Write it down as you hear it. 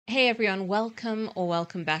Hey everyone,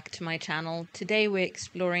 welcome back to my channel. Today we're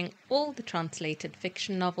exploring all the translated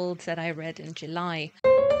fiction novels that I read in July.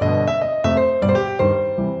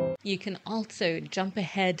 You can also jump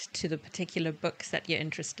ahead to the particular books that you're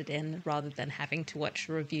interested in rather than having to watch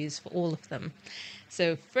reviews for all of them.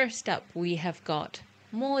 So first up we have got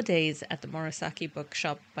More Days at the Morisaki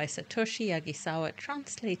Bookshop by Satoshi Yagisawa,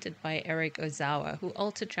 translated by Eric Ozawa, who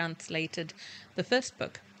also translated the first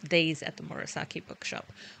book, Days at the Morisaki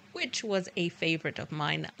Bookshop, which was a favorite of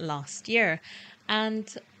mine last year.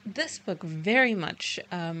 And this book very much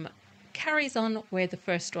carries on where the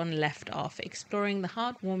first one left off, exploring the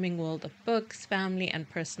heartwarming world of books, family, and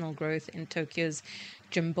personal growth in Tokyo's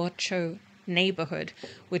Jimbocho neighborhood,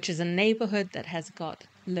 which is a neighborhood that has got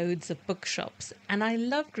loads of bookshops. And I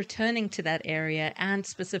loved returning to that area, and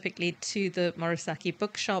specifically to the Morisaki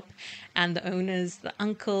bookshop and the owners, the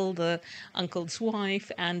uncle's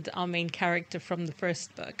wife, and our main character from the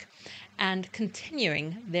first book, and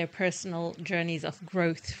continuing their personal journeys of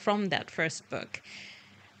growth from that first book.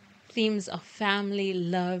 Themes of family,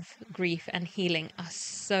 love, grief, and healing are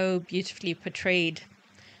so beautifully portrayed.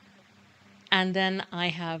 And then I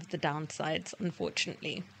have the downsides,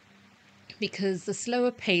 unfortunately, because the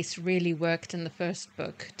slower pace really worked in the first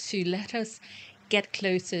book to let us get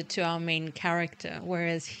closer to our main character,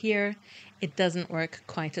 whereas here it doesn't work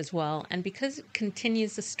quite as well. And because it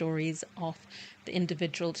continues the stories of the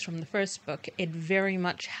individuals from the first book, it very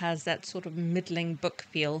much has that sort of middling book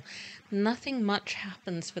feel. Nothing much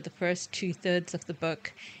happens for the first 2/3 of the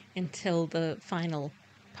book until the final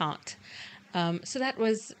part. So that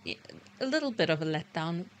was a little bit of a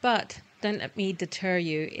letdown, but don't let me deter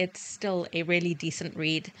you. It's still a really decent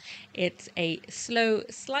read. It's a slow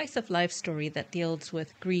slice of life story that deals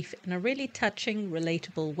with grief in a really touching,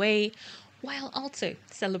 relatable way, while also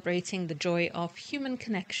celebrating the joy of human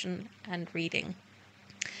connection and reading.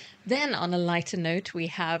 Then, on a lighter note, we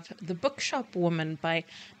have The Bookshop Woman by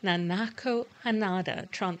Nanako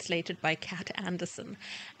Hanada, translated by Kat Anderson.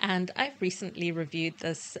 And I've recently reviewed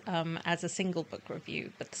this as a single book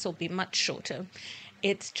review, but this will be much shorter.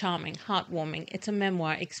 It's charming, heartwarming. It's a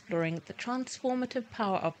memoir exploring the transformative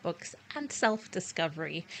power of books and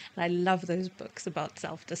self-discovery. And I love those books about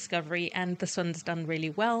self-discovery, and this one's done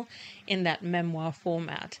really well in that memoir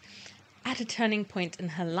format. At a turning point in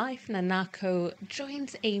her life, Nanako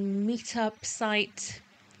joins a meetup site,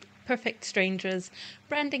 Perfect Strangers,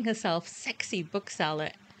 branding herself sexy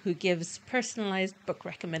bookseller who gives personalized book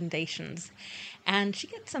recommendations. And she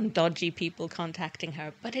gets some dodgy people contacting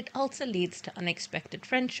her, but it also leads to unexpected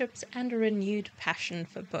friendships and a renewed passion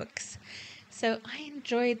for books. So I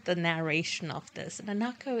enjoyed the narration of this.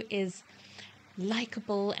 Nanako is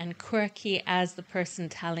likable and quirky as the person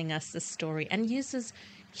telling us the story, and uses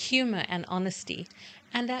humor and honesty,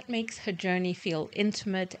 and that makes her journey feel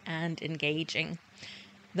intimate and engaging.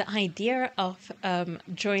 The idea of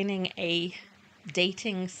joining a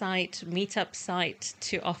dating site, meetup site,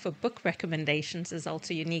 to offer book recommendations is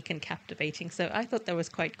also unique and captivating, so I thought that was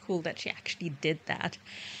quite cool that she actually did that.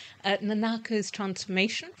 Nanako's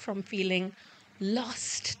transformation from feeling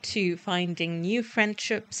lost to finding new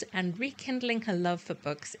friendships and rekindling her love for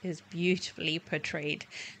books is beautifully portrayed.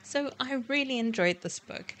 So I really enjoyed this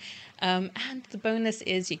book. And the bonus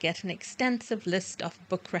is you get an extensive list of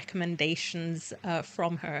book recommendations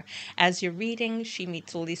from her. As you're reading, she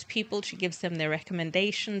meets all these people, she gives them their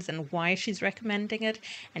recommendations and why she's recommending it,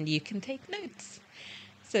 and you can take notes.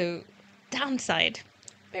 So, downside.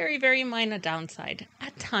 Very, very minor downside.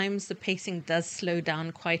 At times, the pacing does slow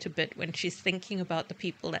down quite a bit when she's thinking about the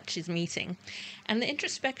people that she's meeting. And the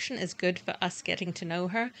introspection is good for us getting to know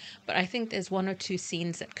her, but I think there's one or two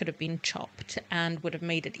scenes that could have been chopped and would have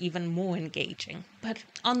made it even more engaging. But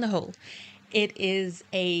on the whole, it is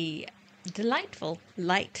a delightful,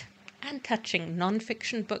 light, and touching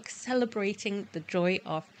non-fiction book celebrating the joy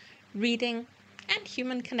of reading and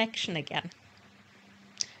human connection again.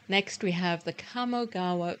 Next, we have The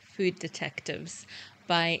Kamogawa Food Detectives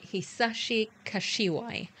by Hisashi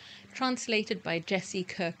Kashiwai, translated by Jessie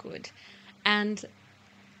Kirkwood. And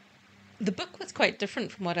the book was quite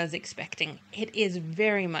different from what I was expecting. It is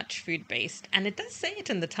very much food-based, and it does say it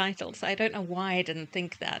in the title, so I don't know why I didn't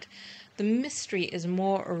think that. The mystery is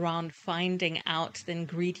more around finding out the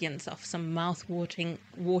ingredients of some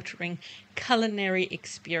mouth-watering culinary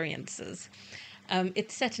experiences.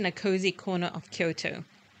 It's set in a cozy corner of Kyoto,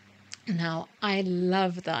 Now, I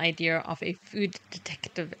love the idea of a food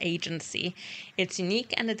detective agency. It's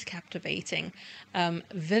unique and it's captivating.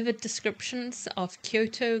 Vivid descriptions of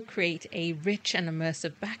Kyoto create a rich and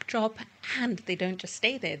immersive backdrop, and they don't just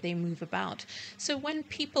stay there, they move about. So when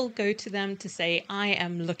people go to them to say, I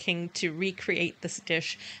am looking to recreate this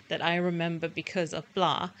dish that I remember because of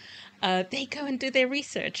blah, they go and do their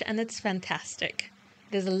research, and it's fantastic.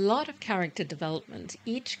 There's a lot of character development.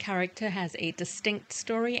 Each character has a distinct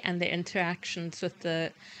story, and their interactions with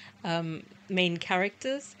the main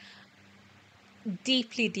characters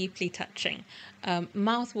deeply, deeply touching.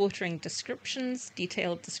 Mouth-watering descriptions,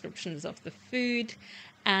 detailed descriptions of the food,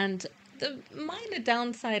 and the minor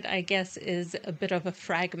downside, I guess, is a bit of a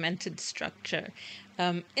fragmented structure.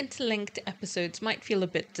 Interlinked episodes might feel a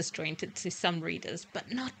bit disjointed to some readers,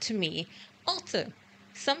 but not to me. Also,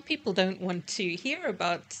 some people don't want to hear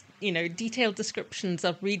about, detailed descriptions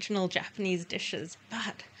of regional Japanese dishes,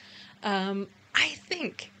 but I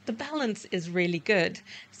think the balance is really good.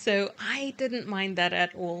 So I didn't mind that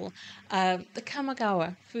at all. The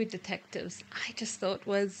Kamogawa Food Detectives, I just thought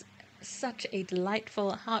was such a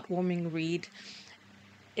delightful, heartwarming read.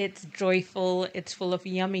 It's joyful, it's full of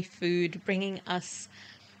yummy food, bringing us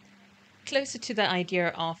closer to the idea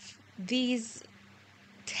of these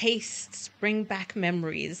tastes bring back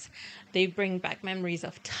memories. They bring back memories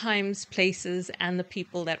of times, places, and the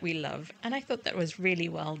people that we love. And I thought that was really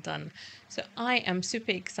well done. So I am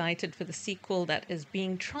super excited for the sequel that is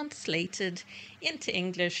being translated into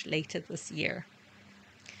English later this year.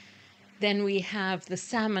 Then we have The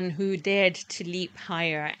Salmon Who Dared to Leap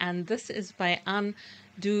Higher, and this is by An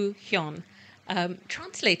Du Hyun,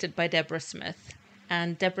 translated by Deborah Smith.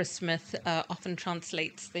 And Deborah Smith often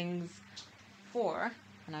translates things for,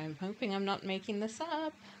 and I'm hoping I'm not making this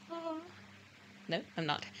up. Oh, no, I'm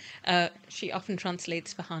not. She often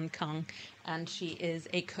translates for Hong Kong, and she is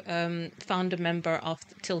a founder member of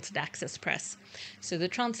Tilted Access Press. So the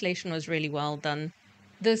translation was really well done.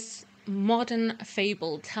 This modern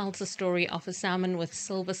fable tells the story of a salmon with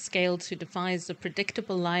silver scales who defies the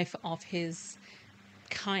predictable life of his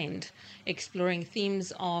kind, exploring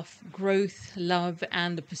themes of growth, love,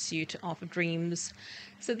 and the pursuit of dreams.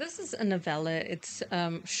 So, this is a novella. It's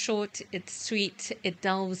short, it's sweet, it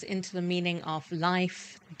delves into the meaning of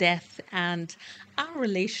life, death, and our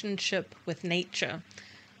relationship with nature.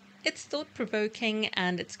 It's thought provoking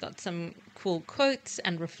and it's got some cool quotes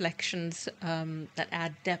and reflections that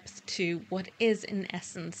add depth to what is, in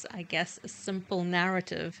essence, I guess, a simple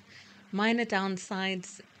narrative. Minor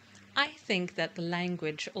downsides, I think that the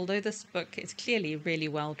language, although this book is clearly really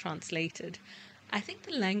well translated, I think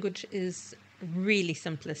the language is really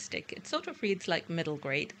simplistic. It sort of reads like middle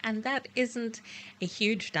grade, and that isn't a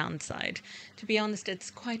huge downside. To be honest,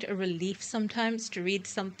 it's quite a relief sometimes to read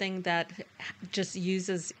something that just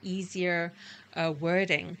uses easier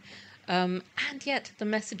wording. And yet, the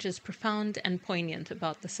message is profound and poignant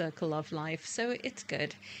about the circle of life, so it's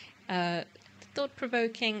good. Thought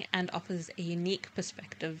provoking and offers a unique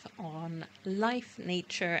perspective on life,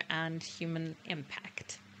 nature, and human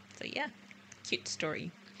impact. So, yeah, cute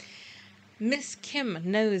story. Miss Kim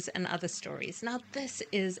Knows and Other Stories. Now, this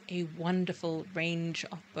is a wonderful range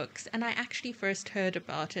of books, and I actually first heard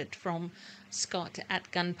about it from Scott at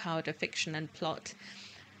Gunpowder Fiction and Plot.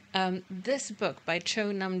 This book by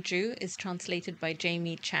Cho Nam-ju is translated by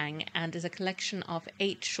Jamie Chang and is a collection of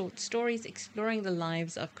 8 short stories exploring the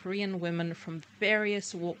lives of Korean women from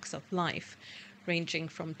various walks of life, ranging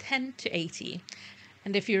from 10 to 80.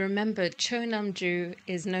 And if you remember, Cho Nam-ju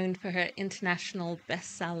is known for her international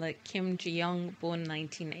bestseller Kim Ji-young, born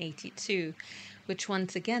 1982, which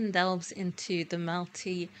once again delves into the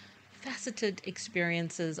multi-faceted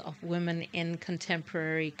experiences of women in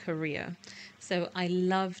contemporary Korea. So I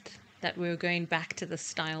loved that we were going back to the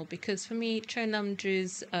style because for me, Cho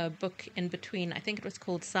Nam-ju's book in between, I think it was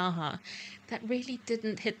called Saha, that really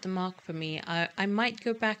didn't hit the mark for me. I might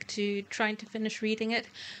go back to trying to finish reading it,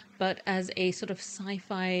 but as a sort of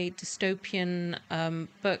sci-fi dystopian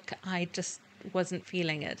book, I just wasn't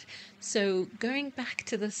feeling it. So going back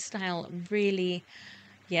to this style really,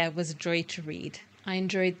 yeah, was a joy to read. I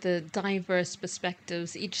enjoyed the diverse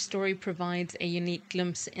perspectives. Each story provides a unique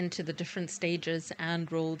glimpse into the different stages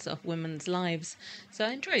and roles of women's lives. So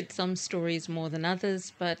I enjoyed some stories more than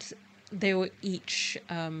others, but they were each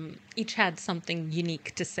had something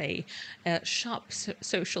unique to say. Sharp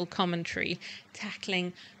social commentary,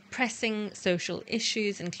 tackling pressing social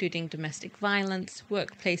issues, including domestic violence,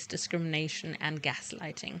 workplace discrimination, and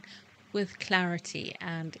gaslighting, with clarity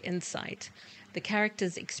and insight. The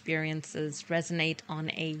characters' experiences resonate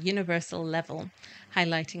on a universal level,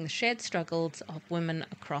 highlighting the shared struggles of women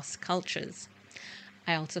across cultures.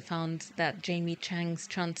 I also found that Jamie Chang's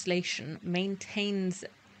translation maintains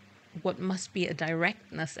what must be a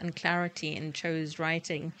directness and clarity in Cho's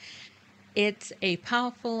writing. It's a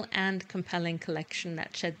powerful and compelling collection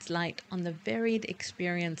that sheds light on the varied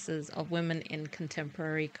experiences of women in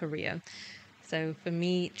contemporary Korea. So for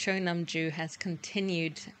me, Cho Nam-ju has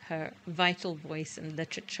continued her vital voice in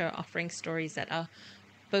literature, offering stories that are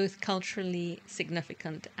both culturally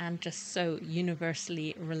significant and just so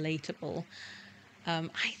universally relatable.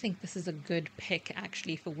 I think this is a good pick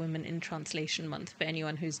actually for Women in Translation Month for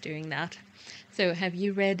anyone who's doing that. So, have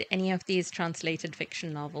you read any of these translated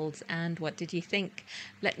fiction novels and what did you think?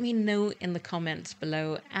 Let me know in the comments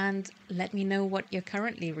below and let me know what you're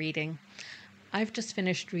currently reading. I've just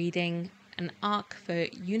finished reading an arc for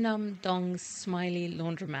Yunam Dong's Smiley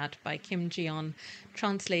Laundromat by Kim Ji-yeon,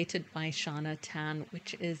 translated by Shana Tan,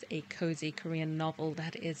 which is a cozy Korean novel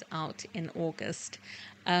that is out in August.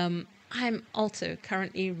 I'm also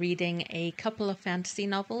currently reading a couple of fantasy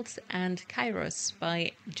novels and Kairos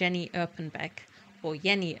by Jenny Erpenbeck, or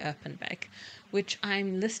Jenny Erpenbeck, which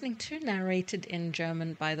I'm listening to narrated in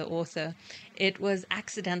German by the author. It was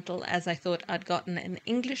accidental as I thought I'd gotten an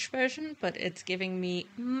English version, but it's giving me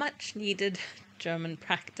much needed German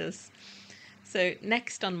practice. So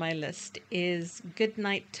next on my list is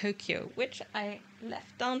Goodnight Tokyo, which I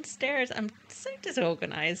left downstairs. I'm so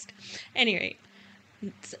disorganized. Anyway,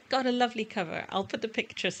 it's got a lovely cover. I'll put the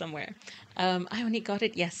picture somewhere. I only got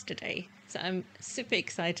it yesterday, so I'm super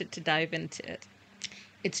excited to dive into it.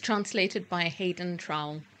 It's translated by Hayden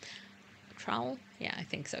Trowell. Trowell? Yeah, I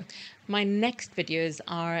think so. My next videos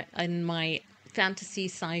are in my fantasy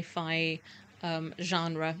sci-fi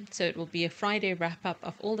genre. So it will be a Friday wrap-up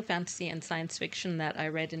of all the fantasy and science fiction that I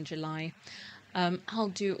read in July. I'll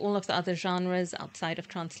do all of the other genres outside of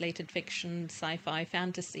translated fiction, sci-fi,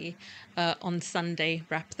 fantasy on Sunday,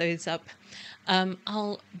 wrap those up.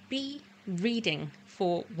 I'll be reading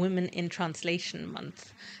for Women in Translation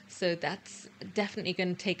Month. So that's definitely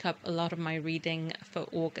going to take up a lot of my reading for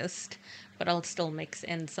August, but I'll still mix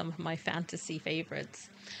in some of my fantasy favorites.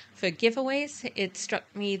 For giveaways, it struck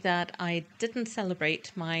me that I didn't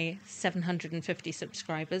celebrate my 750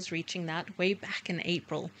 subscribers, reaching that way back in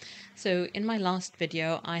April. So in my last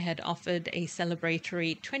video, I had offered a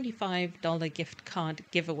celebratory $25 gift card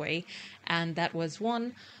giveaway, and that was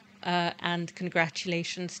one. And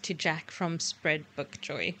congratulations to Jack from Spread Book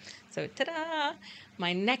Joy. So ta-da!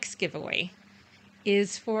 My next giveaway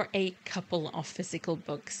is for a couple of physical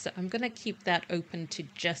books. So I'm going to keep that open to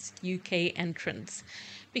just UK entrants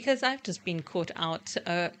because I've just been caught out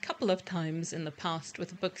a couple of times in the past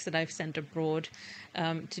with books that I've sent abroad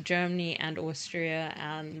to Germany and Austria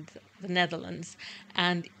and the Netherlands.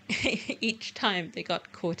 And each time they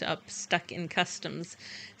got caught up, stuck in customs.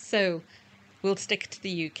 So we'll stick to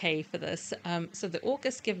the UK for this. So the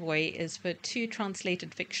August giveaway is for 2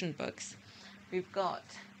 translated fiction books. We've got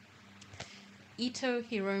Ito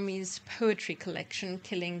Hiromi's poetry collection,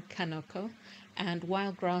 Killing Kanoko, and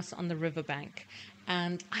Wildgrass on the Riverbank.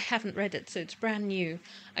 And I haven't read it, so it's brand new.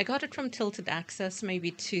 I got it from Tilted Access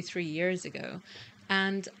maybe 2-3 years ago.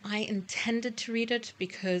 And I intended to read it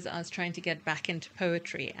because I was trying to get back into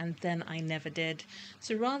poetry, and then I never did.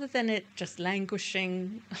 So rather than it just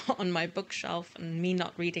languishing on my bookshelf and me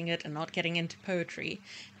not reading it and not getting into poetry,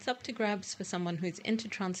 it's up to grabs for someone who's into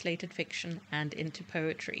translated fiction and into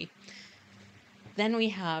poetry. Then we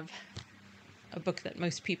have a book that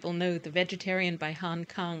most people know, The Vegetarian by Han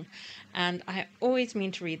Kang. And I always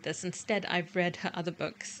mean to read this. Instead, I've read her other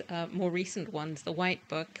books, more recent ones, The White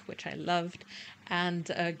Book, which I loved, and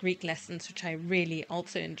Greek Lessons, which I really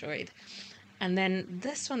also enjoyed. And then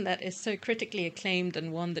this one that is so critically acclaimed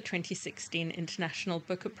and won the 2016 International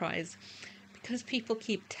Booker Prize. Because people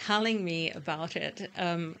keep telling me about it,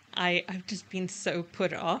 I've just been so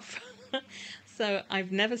put off. So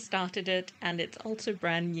I've never started it, and it's also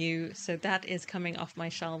brand new, so that is coming off my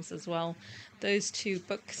shelves as well. Those 2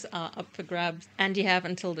 books are up for grabs, and you have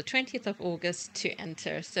until the 20th of August to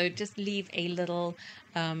enter. So just leave a little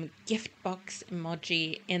gift box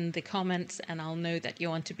emoji in the comments, and I'll know that you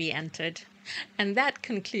want to be entered. And that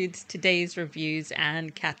concludes today's reviews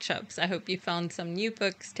and catch-ups. I hope you found some new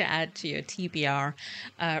books to add to your TBR.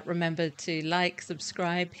 Remember to like,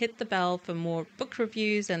 subscribe, hit the bell for more book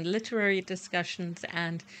reviews and literary discussions,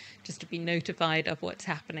 and just to be notified of what's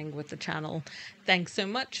happening with the channel. Thanks so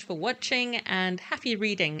much for watching, and happy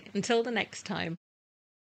reading. Until the next time.